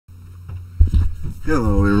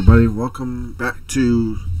Hello, everybody. Welcome back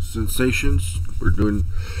to Sinsations. We're doing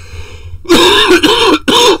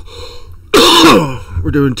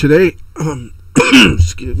today.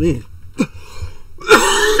 Excuse me.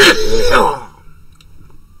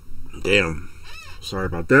 Damn. Sorry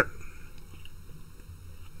about that.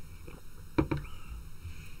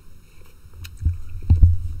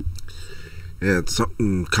 And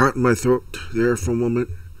something caught in my throat there for a moment.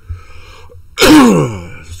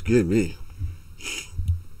 Excuse me.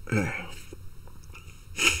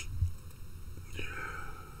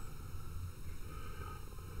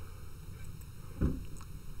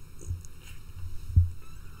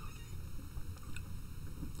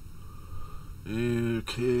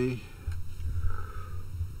 Okay.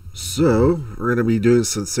 So, we're going to be doing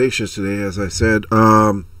Sinsations today, as I said.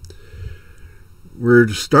 I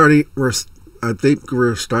think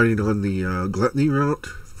we're starting on the Gluttony route.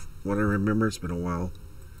 What I remember, it's been a while.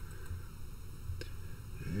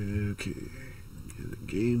 Okay. Get the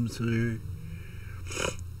games here.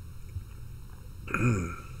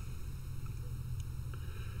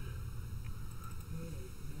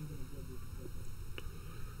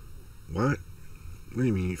 What? What do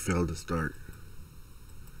you mean you failed to start?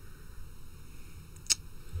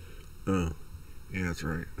 Oh. Yeah, that's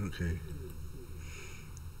right. Okay.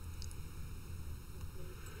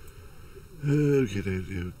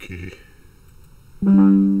 Okay.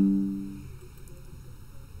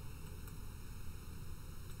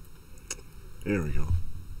 There we go.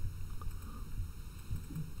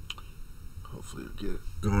 Hopefully we'll get it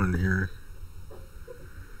going here.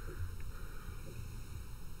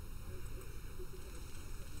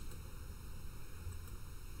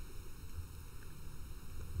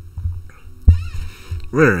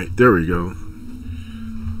 Alright, there we go.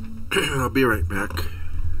 I'll be right back.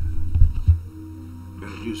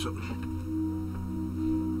 Gotta do something.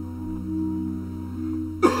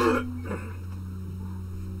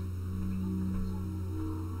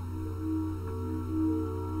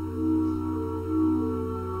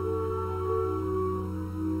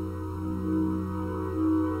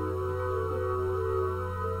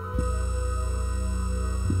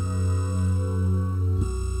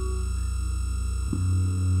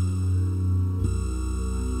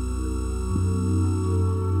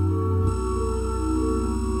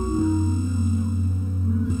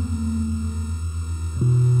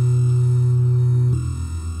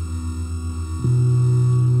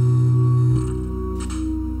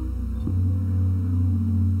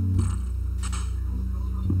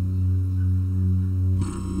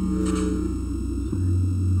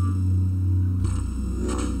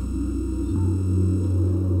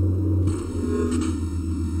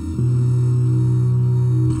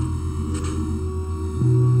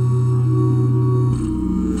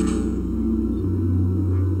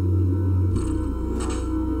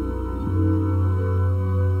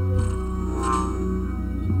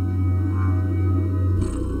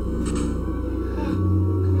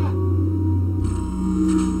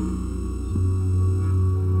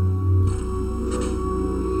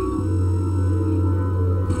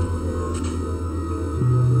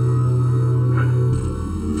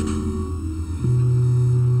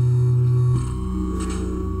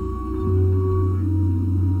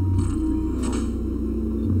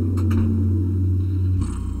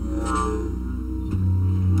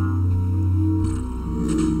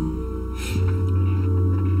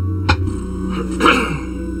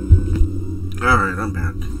 Alright, I'm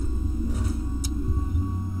back.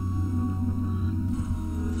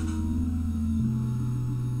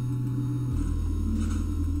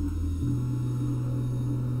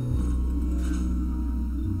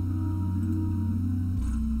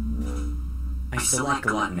 I select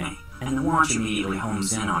Gluttony, and the watch immediately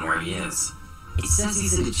homes in on where he is. It says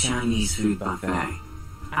he's at a Chinese food buffet.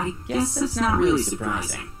 I guess that's not really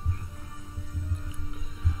surprising.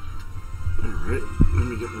 Alright, let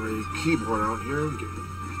me get my keyboard out here and get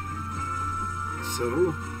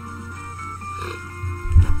settled.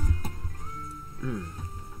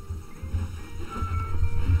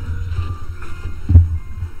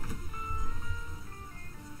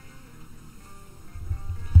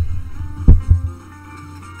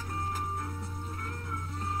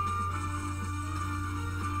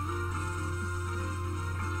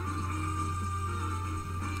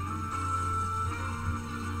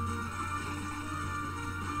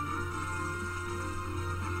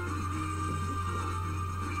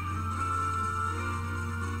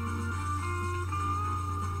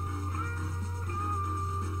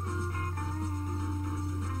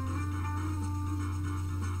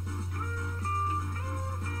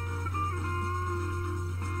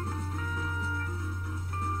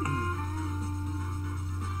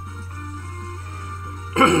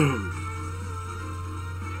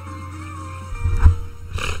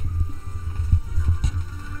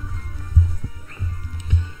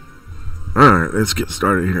 Alright, let's get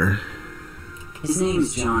started here. His name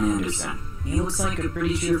is John Anderson. He looks like a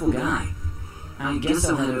pretty cheerful guy. I guess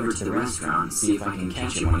I'll head over to the restaurant and see if I can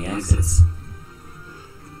catch him when he exits.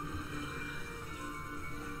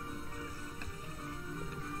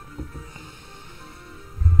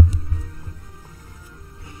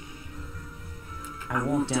 I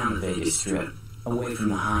walk down the Vegas Strip, away from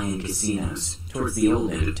the high-end casinos, towards the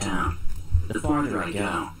old end of town. The farther I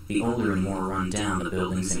go, the older and more run-down the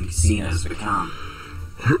buildings and casinos become.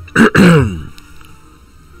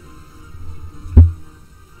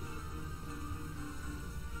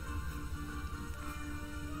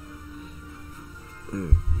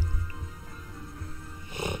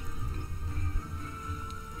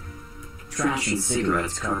 Trash and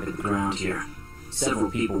cigarettes carpet the ground here. Several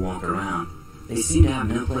people walk around. They seem to have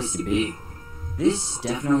no place to be. This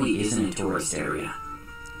definitely isn't a tourist area.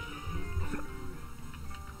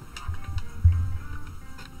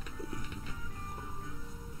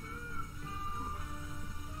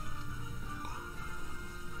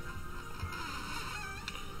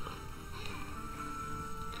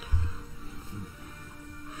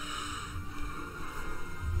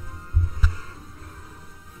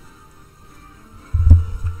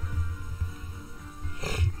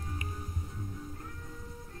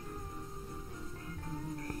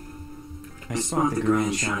 I spot the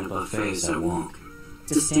Grand China Buffet as I walk.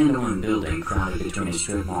 It's a standalone building crowded between a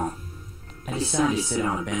strip mall. I decide to sit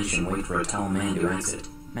on a bench and wait for a tall man to exit,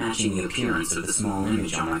 matching the appearance of the small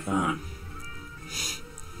image on my phone.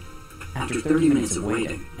 After 30 minutes of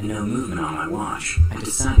waiting and no movement on my watch, I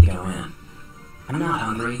decide to go in. I'm not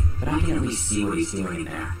hungry, but I can at least see what he's doing in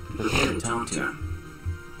there and prepare to talk to him.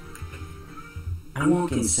 I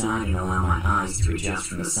walk inside and allow my eyes to adjust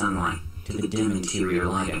from the sunlight to the dim interior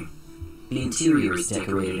lighting. The interior is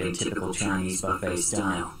decorated in typical Chinese buffet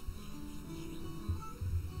style.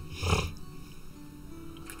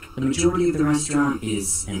 The majority of the restaurant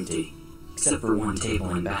is empty, except for one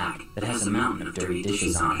table in back that has a mountain of dirty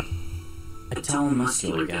dishes on it. A tall,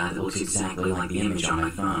 muscular guy that looks exactly like the image on my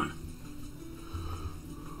phone.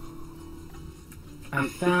 I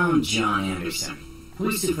found John Anderson,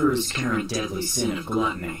 Lucifer's current deadly sin of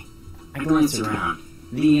gluttony. I glance around.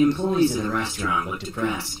 The employees of the restaurant look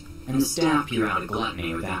depressed, and the staff peer out at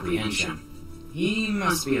Gluttony with apprehension. He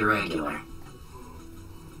must be a regular.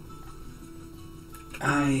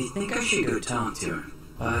 I think I should go talk to him,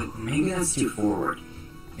 but maybe that's too forward.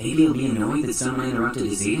 Maybe he'll be annoyed that someone interrupted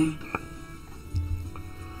his eating?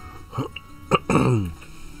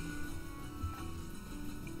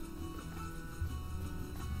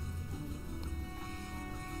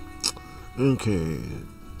 Okay,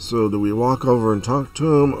 so do we walk over and talk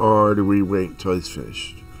to him, or do we wait till he's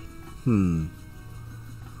finished?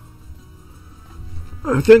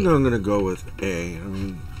 I think I'm gonna go with A. I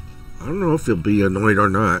mean, I don't know if he'll be annoyed or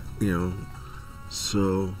not,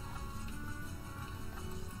 so...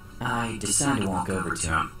 I decide to walk over to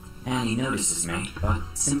him, and he notices me, but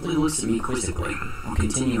simply looks at me quizzically, while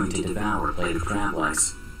continuing to devour a plate of crab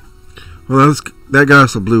legs. Well, that got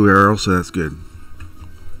us a blue arrow, so that's good.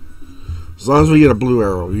 As long as we get a blue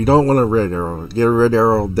arrow. You don't want a red arrow. Get a red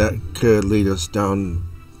arrow, that could lead us down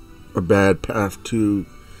a bad path to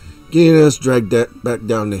getting us dragged back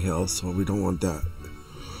down the hill, so we don't want that.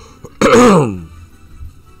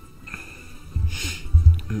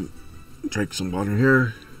 Drink some water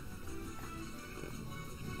here.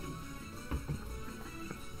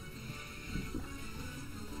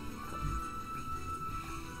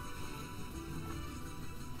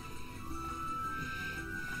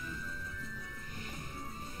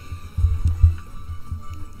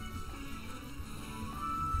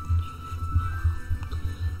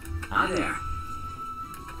 Hi there.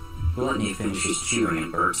 Gluttony finishes chewing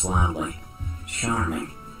and burps loudly. Charming.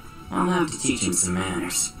 I'll have to teach him some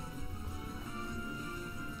manners.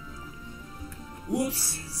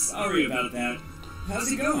 Whoops, sorry about that.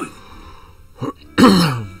 How's it going?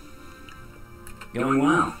 Going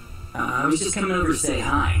well. I was just coming over to say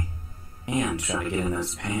hi. And try to get in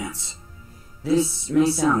those pants. This may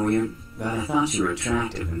sound weird, but I thought you were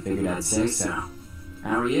attractive and figured I'd say so.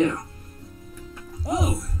 How are you?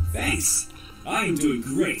 Oh, thanks. I am doing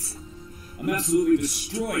great. I'm absolutely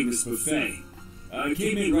destroying this buffet. I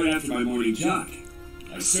came in right after my morning jog.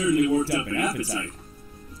 I certainly worked up an appetite.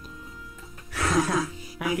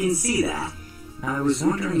 I can see that. I was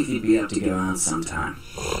wondering if you'd be up to go out sometime.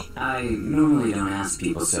 I normally don't ask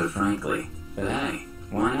people so frankly, but hey,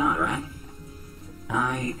 why not, right?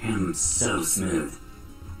 I am so smooth.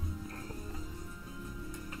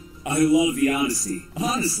 I love the honesty,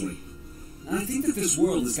 honestly. I think that this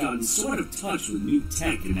world has gotten so out of touch with new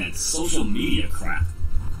tech and that social media crap.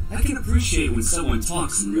 I can appreciate when someone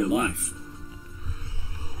talks in real life.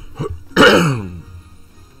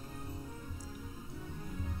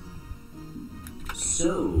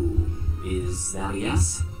 So, is that a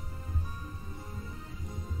yes?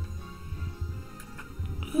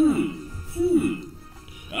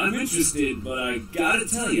 I'm interested, but I gotta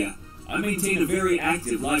tell ya, I maintain a very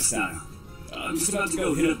active lifestyle. I'm just about to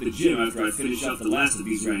go hit up the gym after I finish off the last of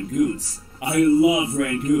these Rangoons. I love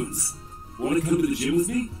Rangoons. Want to come to the gym with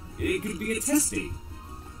me? It could be a test date.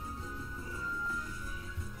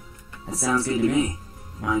 That sounds good to me.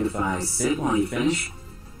 Mind if I sit while you finish?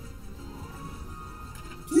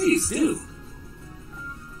 Please do.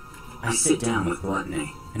 I sit down with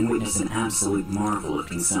Gluttony and witness an absolute marvel of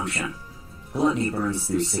consumption. Gluttony burns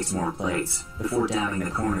through 6 more plates before dabbing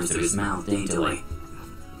the corners of his mouth daintily.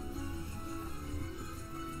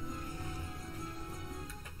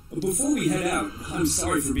 Before we head out, I'm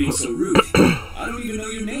sorry for being so rude. I don't even know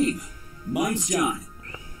your name. Mine's John.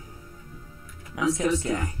 Mine's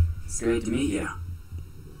Kosuke. It's great to meet you.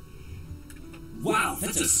 Wow,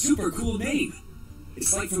 that's a super cool name.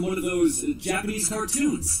 It's like from one of those Japanese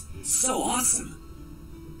cartoons. So awesome.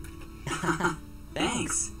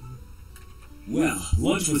 Thanks. Well,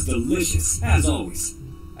 lunch was delicious, as always.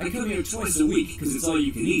 I come here twice a week because it's all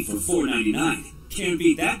you can eat for $4.99. Can't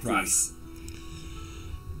beat that price.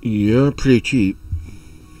 Yeah, pretty cheap.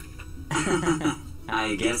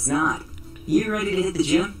 I guess not. You ready to hit the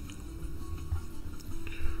gym?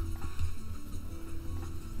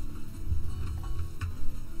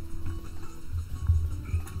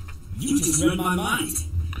 You just read my mind.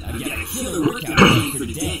 I've got a killer workout planned for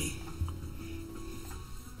today.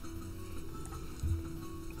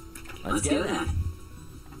 Let's go then.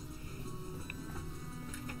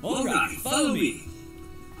 Alright, follow me.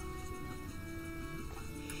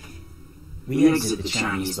 We exit the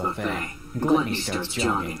Chinese buffet, and Gluttony starts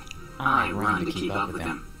jogging. I run to keep up with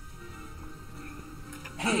him.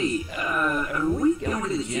 Hey, are we going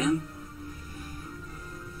to the gym?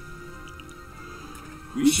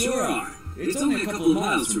 We sure are. It's only a couple of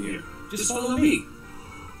miles from here. Just follow me.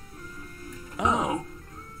 Oh.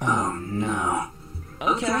 Oh, no.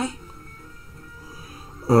 Okay.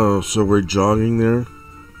 Oh, so we're jogging there?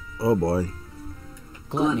 Oh boy.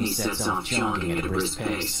 Gluttony sets off jogging at a brisk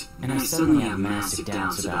pace, and I suddenly have massive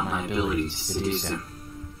doubts about my ability to seduce him.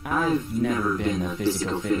 I've never been a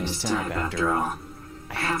physical fitness type after all.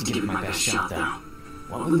 I have to give it my best shot though.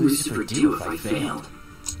 What would Lucifer do if I failed?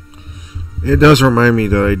 It does remind me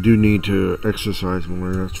that I do need to exercise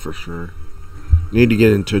more, that's for sure. Need to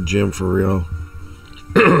get into a gym for real.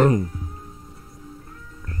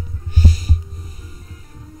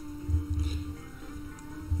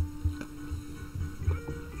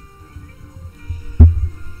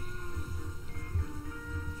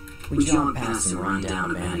 We jog past some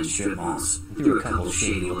run-down abandoned strip malls, through a couple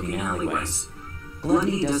shady-looking alleyways.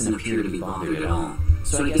 Gluttony doesn't appear to be bothered at all,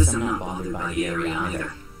 so I guess I'm not bothered by the area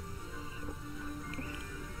either.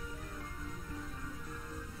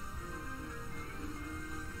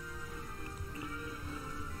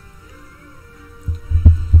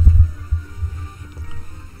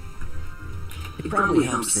 It probably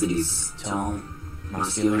helps that he's tall,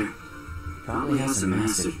 muscular, probably has a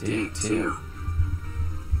massive dick, too.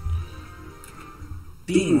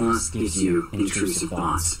 Being lost gives you intrusive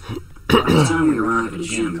thoughts. By the time we arrive at a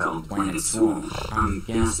gym called Planet Swole, I'm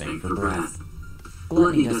gasping for breath.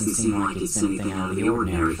 Gluttony doesn't seem like it's anything out of the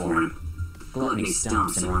ordinary for him. Gluttony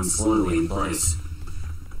stops and runs slowly in place.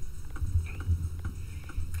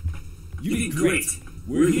 You did great.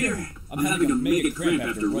 We're here. I'm having a mega cramp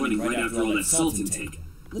after running right after all that salt intake.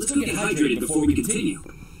 Let's go get hydrated before we continue.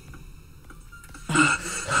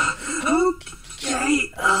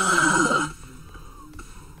 Okay.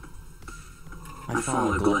 I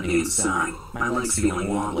follow Gluttony inside, my legs feeling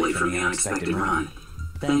wobbly from the unexpected run.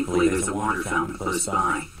 Thankfully, there's a water fountain close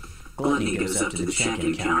by. Gluttony goes up to the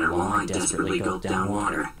check-in counter while I desperately gulp down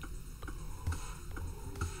water.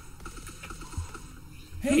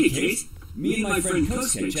 Hey, Kate. Me and my friend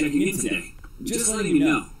Kosuke checking in today. Just letting you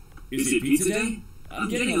know. Is it pizza day? I'm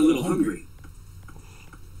getting a little hungry.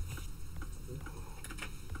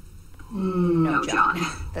 No, John.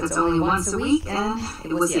 That's only once a week, and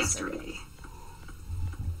it was yesterday.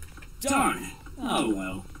 Darn. Oh,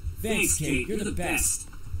 well. Thanks, Kate. You're the best.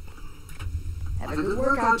 Have a good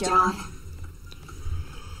workout, John.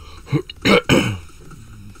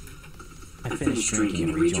 I finish drinking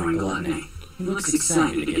and rejoin Gluttony. He looks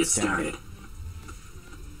excited to get started.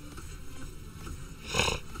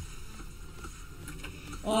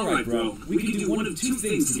 Alright, bro. We can do one of two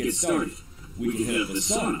things to get started. We can hit up the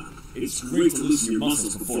sauna. It's great to loosen your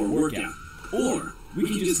muscles before a workout. Or we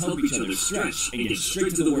can just help each other stretch and get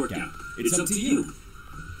straight to the workout. It's up to you.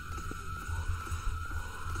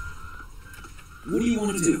 What do you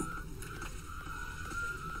want to do?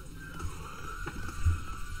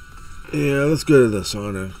 Yeah, let's go to the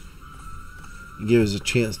sauna. Give us a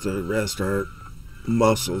chance to rest our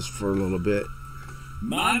muscles for a little bit.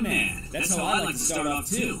 My man, that's how I like to start off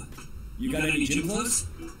too. You got any gym clothes?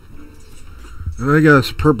 I got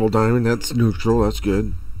a purple diamond. That's neutral. That's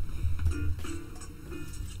good.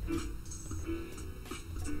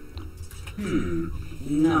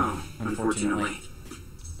 No, unfortunately.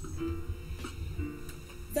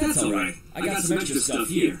 That's alright. I got some extra stuff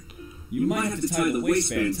here. You might have to tie the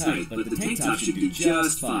waistband tight, but the tank top should do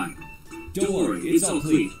just fine. Don't worry, it's all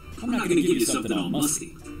clean. I'm not gonna give you something all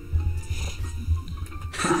musty.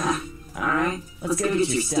 Alright, let's go get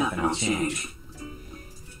your stuff and I'll change.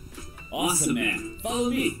 Awesome, man. Follow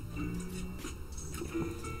me.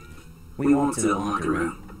 We walk to the locker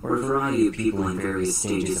room, where a variety of people in various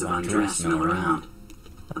stages of undress mill around.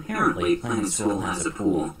 Apparently, Planet Swole has a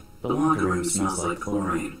pool. The locker room smells like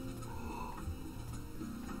chlorine.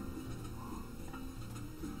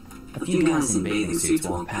 A few guys in bathing suits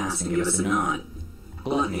walk past and give us a nod.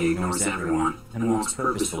 Gluttony ignores everyone and walks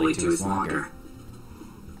purposefully to his locker.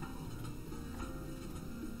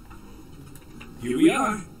 Here we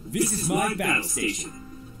are. This is my battle station.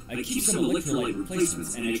 I keep some electrolyte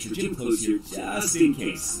replacements and extra gym clothes here just in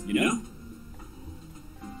case, you know?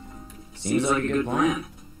 Seems like a good plan.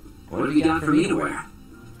 What have you got for me to wear?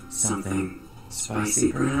 Something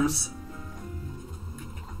spicy, perhaps?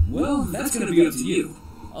 Well, that's gonna be up to you.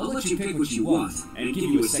 I'll let you pick what you want and give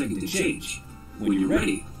you a second to change. When you're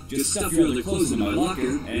ready, just stuff your other clothes in my locker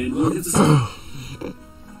and we'll hit the sun.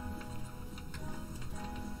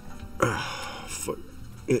 Foot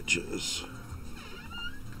itches.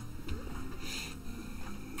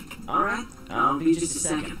 Alright, I'll be just a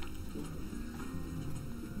second.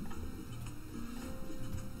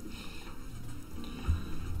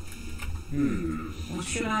 What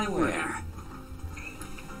should I wear?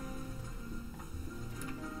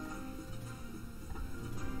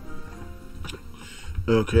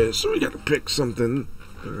 Okay, so we gotta pick something.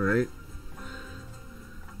 Alright.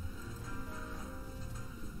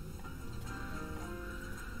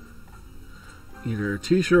 Either a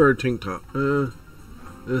t-shirt or a tank top.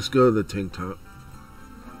 Let's go to the tank top.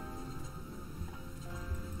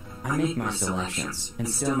 I make my selections and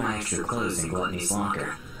stow my extra clothes in Gluttony's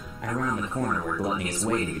locker. I round the corner where Gluttony is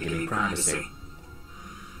waiting to give me privacy.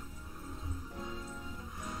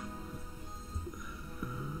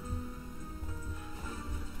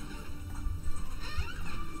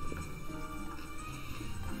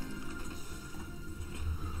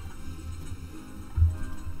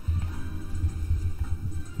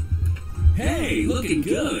 Hey, looking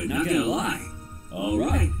good, not gonna lie.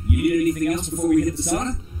 Alright, you need anything else before we hit the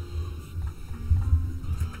sauna?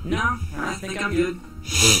 No, I think I'm good.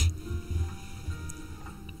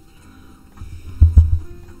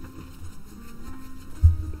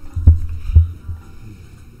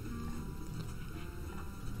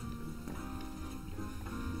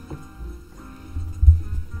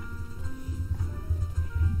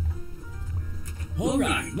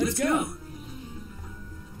 Alright, let's go.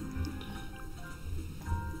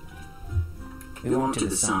 We walk to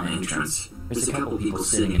the sauna entrance. There's a couple people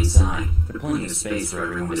sitting inside, but plenty of space for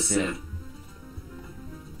everyone to sit.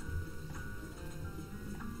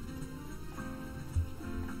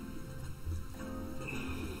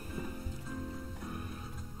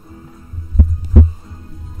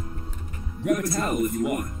 Grab a towel if you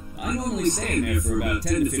want. I normally stay in there for about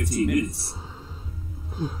 10 to 15 minutes.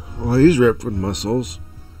 Well, he's ripped with muscles.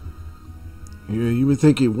 You would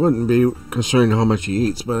think he wouldn't be, considering how much he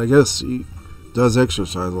eats, but I guess he does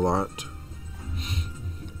exercise a lot.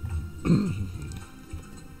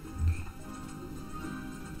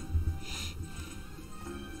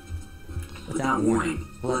 Without warning,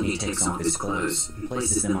 Gluttony takes off his clothes and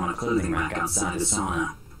places them on a clothing rack outside the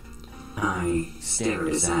sauna. I stare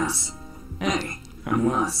at his ass. Hey, I'm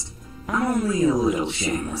lust. I'm only a little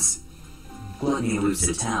shameless. Gluttony loops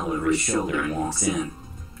a towel over his shoulder and walks in.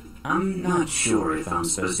 I'm not sure if I'm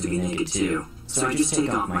supposed to be naked too, so I just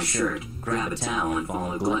take off my shirt, grab a towel, and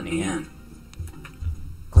follow Gluttony in.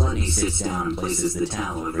 Gluttony sits down and places the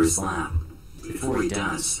towel over his lap. Before he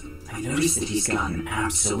does, I notice that he's got an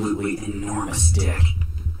absolutely enormous dick,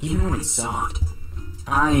 even when it's soft.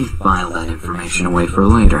 I file that information away for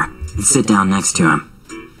later and sit down next to him.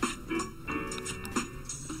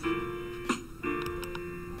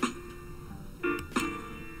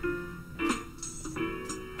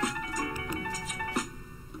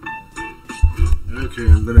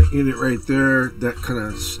 I'm gonna end it right there. That kind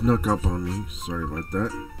of snuck up on me. Sorry about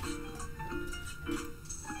that.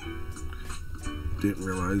 Didn't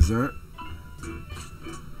realize that.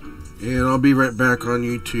 And I'll be right back on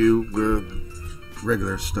YouTube with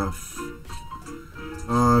regular stuff.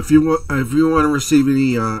 If you want to receive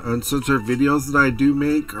any uncensored videos that I do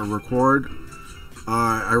make or record,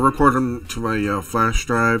 I record them to my flash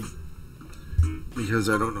drive because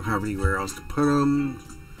I don't have anywhere else to put them.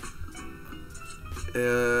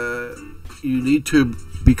 You need to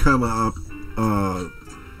become a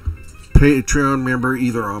Patreon member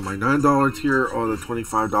either on my $9 tier or the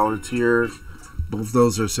 $25 tier. Both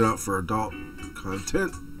those are set up for adult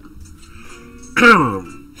content.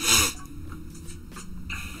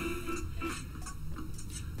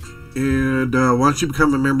 And once you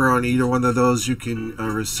become a member on either one of those, you can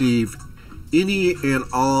receive any and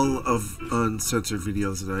all of uncensored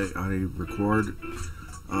videos that I record.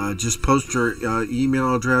 Just post your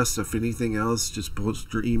email address. If anything else, just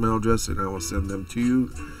post your email address and I will send them to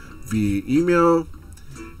you via email.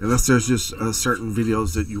 Unless there's just certain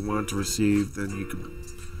videos that you want to receive, then you can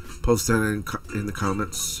post that in the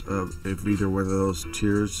comments of either one of those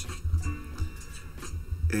tiers.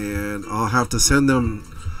 And I'll have to send them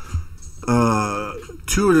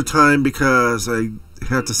 2 at a time because I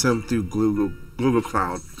have to send them through Google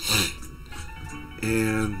Cloud.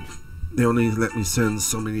 And they only let me send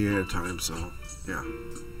so many at a time, so yeah.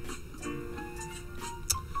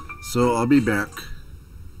 So I'll be back.